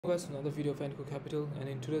Guys, another video of anicocapital, and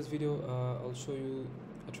in today's video I'll show you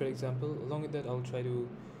a trade example. Along with that, I'll try to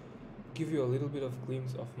give you a little bit of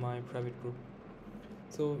glimpse of my private group.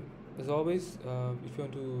 So as always, if you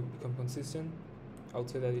want to become consistent, I would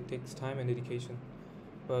say that it takes time and dedication,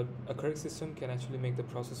 but a correct system can actually make the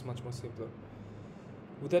process much more simpler.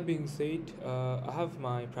 With that being said, I have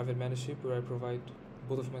my private mentorship where I provide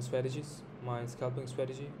both of my strategies, my scalping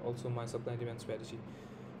strategy, also my supply and demand strategy.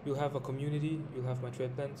 You'll have a community, you'll have my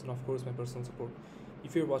trade plans, and of course my personal support.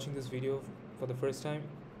 If you're watching this video for the first time,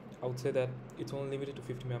 I would say that it's only limited to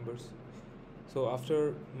 50 members. So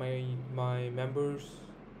after my members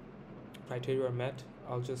criteria are met,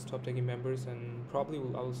 I'll just stop taking members and probably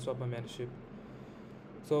I'll stop my mentorship.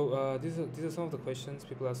 So these are some of the questions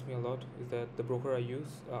people ask me a lot. Is that the broker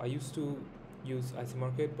I used to use IC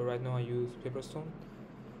Market, but right now I use Paperstone.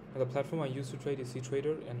 And the platform I use to trade is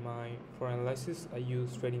CTrader, and for analysis I use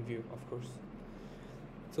TradingView, of course.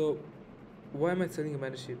 So why am I selling a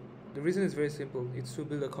mentorship? The reason is very simple. It's to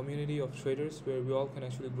build a community of traders where we all can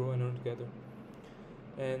actually grow and earn together.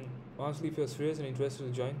 And honestly, if you're serious and interested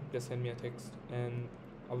to join, just send me a text, and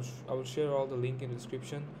I will share all the link in the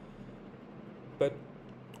description. But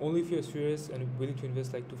only if you're serious and willing to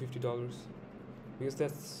invest like $250, because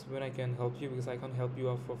that's when I can help you, because I can't help you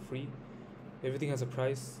out for free. Everything has a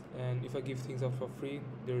price, and if I give things out for free,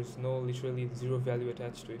 there's literally zero value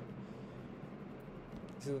attached to it.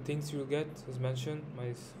 These are the things you'll get, as mentioned,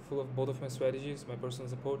 full of both of my strategies, my personal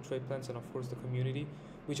support, trade plans, and of course the community,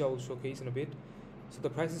 which I will showcase in a bit. So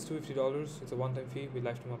the price is $250. It's a one-time fee with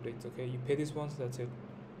lifetime updates. Okay, you pay this once, that's it.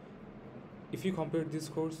 If you compare this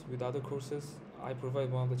course with other courses, I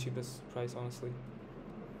provide one of the cheapest price, honestly.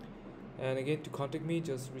 And again, to contact me,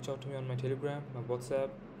 just reach out to me on my Telegram, my WhatsApp,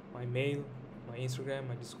 my mail, my Instagram,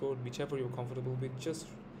 my Discord, whichever you're comfortable with. Just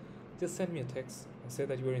send me a text and say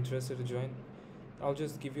that you are interested to join. I'll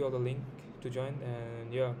just give you all the link to join,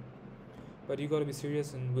 and yeah. But you gotta be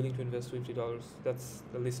serious and willing to invest $50. That's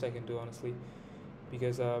the least I can do, honestly,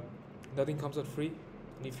 because nothing comes out free.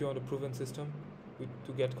 And if you want a proven system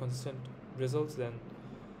to get consistent results, then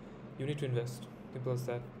you need to invest. Simple as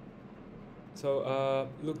that. So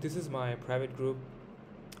look, this is my private group.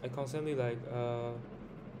 I constantly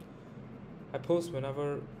I post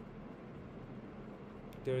whenever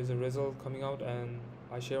there is a result coming out, and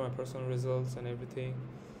I share my personal results and everything,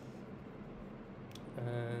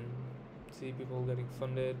 and see people getting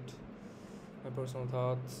funded, my personal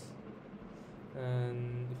thoughts.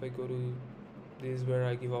 And if I go to this is where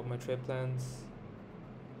I give out my trade plans.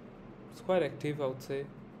 It's quite active, I would say.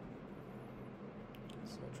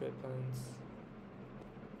 So my trade plans,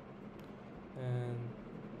 and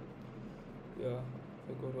yeah, if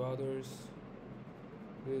I go to others,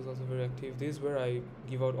 this is also very active. This is where I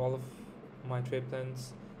give out all of my trade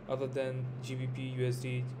plans other than GBP,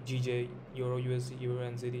 USD, GJ, Euro, USD, Euro,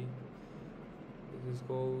 and ZD. This is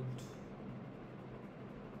gold.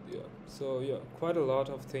 Yeah, so yeah, quite a lot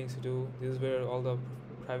of things to do. This is where all the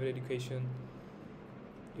private education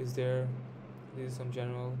is there. This is some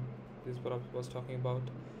general. This is what I was talking about.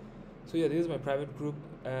 So yeah, this is my private group,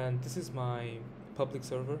 and this is my public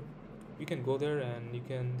server. You can go there, and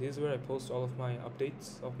this is where I post all of my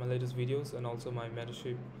updates of my latest videos, and also my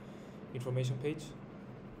mentorship information page.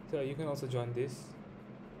 So you can also join this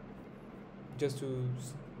just to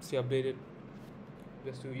stay updated,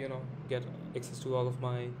 just to get access to all of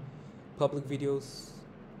my public videos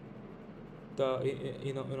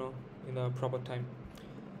in a proper time.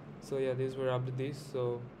 So yeah, this is where I update this.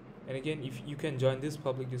 So, and again, if you can join this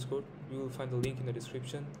public Discord, you will find the link in the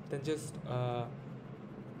description. Then just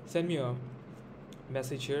send me a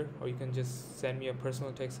message here, or you can just send me a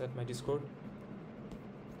personal text at my Discord.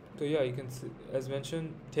 So yeah, you can as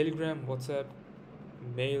mentioned, Telegram, WhatsApp,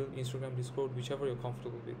 mail, Instagram, Discord, whichever you're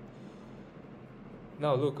comfortable with.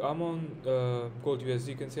 Now look, I'm on Gold USD.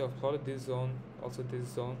 You can see I've plotted this zone, also this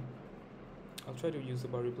zone. I'll try to use the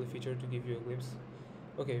bar replay feature to give you a glimpse.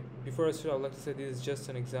 Okay, before I start, I would like to say this is just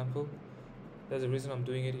an example. There's a reason I'm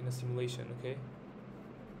doing it in a simulation, okay?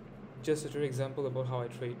 Just a trade example about how I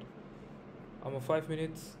trade. I'm on 5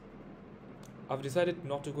 minutes. I've decided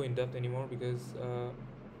not to go in depth anymore because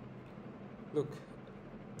look,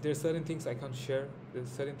 there are certain things I can't share. There's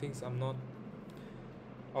certain things I'm not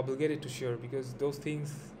obligated to share, because those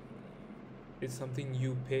things is something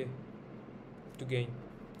you pay to gain.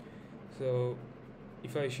 So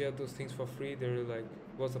if I share those things for free, they're like,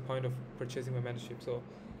 what's the point of purchasing my mentorship? So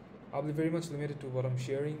I'll be very much limited to what I'm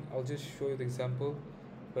sharing. I'll just show you the example.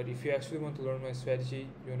 But if you actually want to learn my strategy,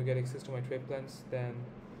 you want to get access to my trade plans, then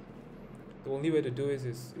the only way to do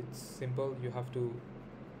it's simple. You have to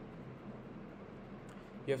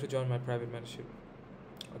join my private mentorship.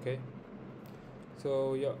 Okay,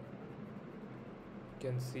 so yeah, you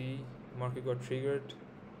can see market got triggered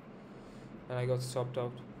and I got stopped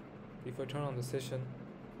out. If I turn on the session,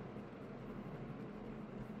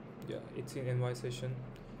 yeah, it's in NY session.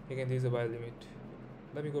 Again, there's a buy limit.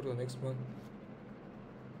 Let me go to the next one.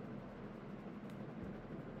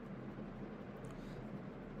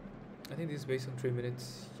 I think this is based on 3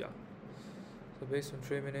 minutes. Yeah, so based on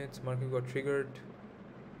 3 minutes, market got triggered.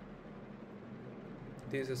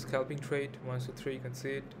 This is a scalping trade, 1:3, you can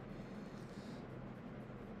see it.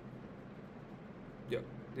 Yeah,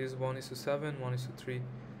 this is 1:7, 1:3,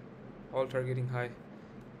 all targeting high.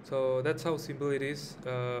 So that's how simple it is.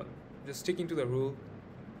 Just sticking to the rule.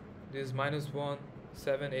 This is -1,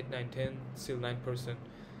 7, 8, 9, 10, still 9%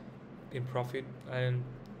 in profit. And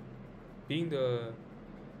being the,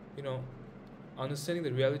 you know, understanding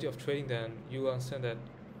the reality of trading, then you will understand that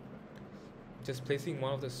just placing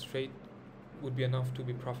one of the trade would be enough to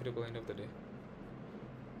be profitable end of the day.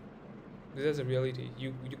 This is a reality.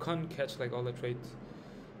 You can't catch like all the trades.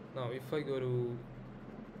 Now if I go to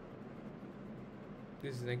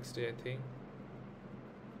this next day, I think,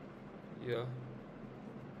 yeah,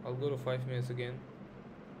 I'll go to 5 minutes again.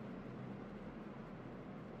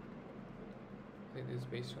 I think this is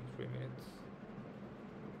based on 3 minutes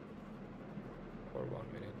or 1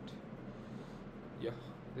 minute. Yeah,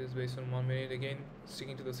 this is based on 1 minute again,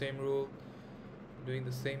 sticking to the same rule, doing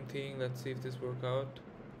the same thing. Let's see if this works out.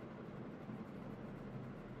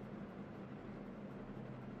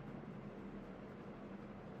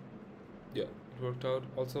 Yeah, it worked out.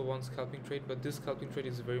 Also one scalping trade, but this scalping trade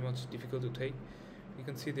is very much difficult to take. You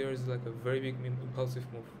can see there is like a very big impulsive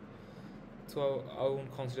move, so I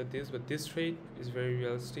won't consider this, but this trade is very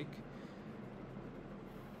realistic.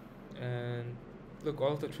 And look,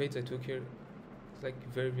 all of the trades I took here, it's like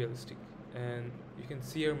very realistic. And you can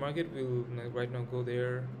see our market will right now go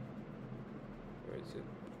there. Where is it?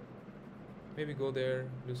 Maybe go there,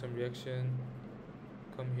 do some reaction,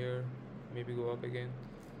 come here, maybe go up again.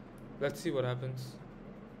 Let's see what happens.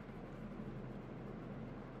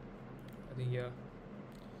 I think, yeah,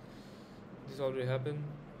 this already happened.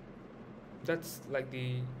 That's like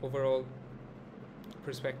the overall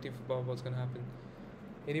perspective about what's gonna happen.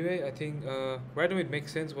 Anyway, I think right now it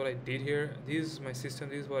makes sense what I did here. This is my system,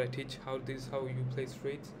 this is what I teach, this is how you place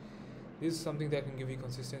trades. This is something that can give you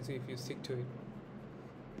consistency if you stick to it.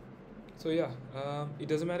 So yeah, it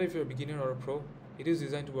doesn't matter if you're a beginner or a pro, it is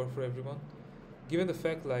designed to work for everyone. Given the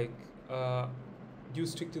fact like you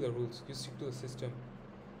stick to the rules, you stick to the system,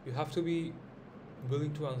 you have to be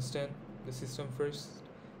willing to understand the system first,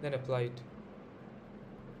 then apply it.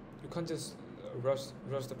 You can't just rush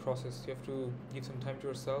the process. You have to give some time to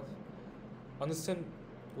yourself, understand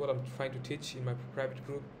what I'm trying to teach in my private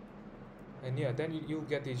group, and yeah, then you'll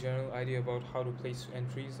get the general idea about how to place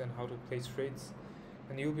entries and how to place trades,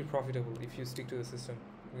 and you'll be profitable if you stick to the system,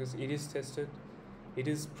 because it is tested, it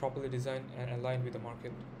is properly designed and aligned with the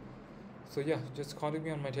market. So yeah, just contact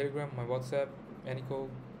me on my Telegram, my WhatsApp,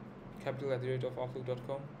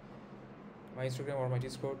 anicocapital@outlook.com, my Instagram or my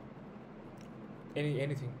Discord,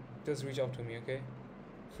 anything. Just reach out to me, okay?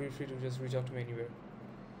 Feel free to just reach out to me anywhere.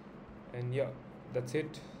 And yeah, that's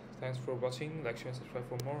it. Thanks for watching. Like, share, and subscribe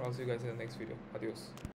for more. I'll see you guys in the next video. Adios.